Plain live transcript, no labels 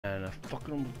And I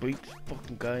fucking beat this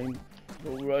fucking game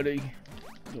already.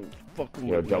 No fucking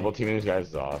Yo, with double me. teaming these guys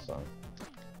is awesome.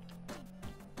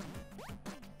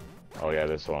 Oh yeah,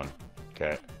 this one.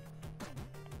 Okay.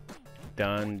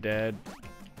 Done, dead.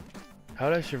 How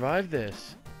did I survive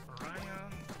this? Ryan,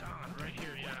 Don, right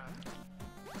here, yeah.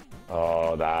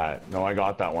 Oh, that. No, I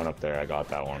got that one up there. I got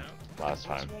that one last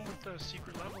What's time. the one with the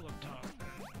secret level up top,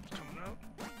 man? It's coming out.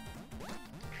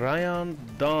 Ryan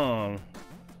Dawn.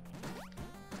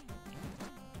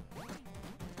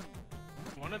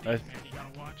 One of these, man, you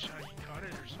gotta watch how you cut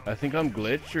it or something. I think I'm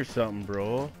glitched or something,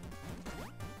 bro.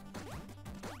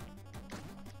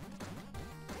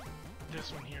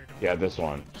 This one here, don't Yeah, this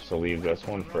one. So leave this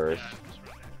one first. Yeah, this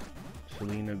one there.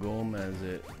 Selena Gomez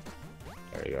it.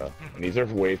 There you go. And these are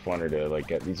way funner to like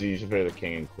get. These are usually for the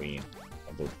king and queen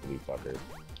of those blue fuckers.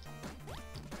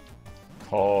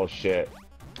 Oh shit.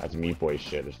 That's Meat Boy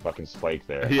shit. There's fucking Spike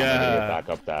there. Yeah. I'm gonna get back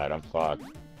up that. I'm fucked.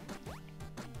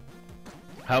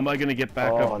 How am I gonna get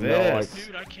back Oh, up no, this?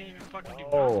 Dude, I can't even fucking do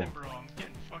Oh. nothing, bro. I'm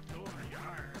getting fucked over. You're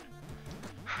hard.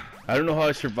 I don't know how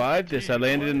I survived this. I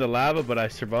landed in the lava, but I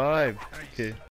survived. Nice. Okay.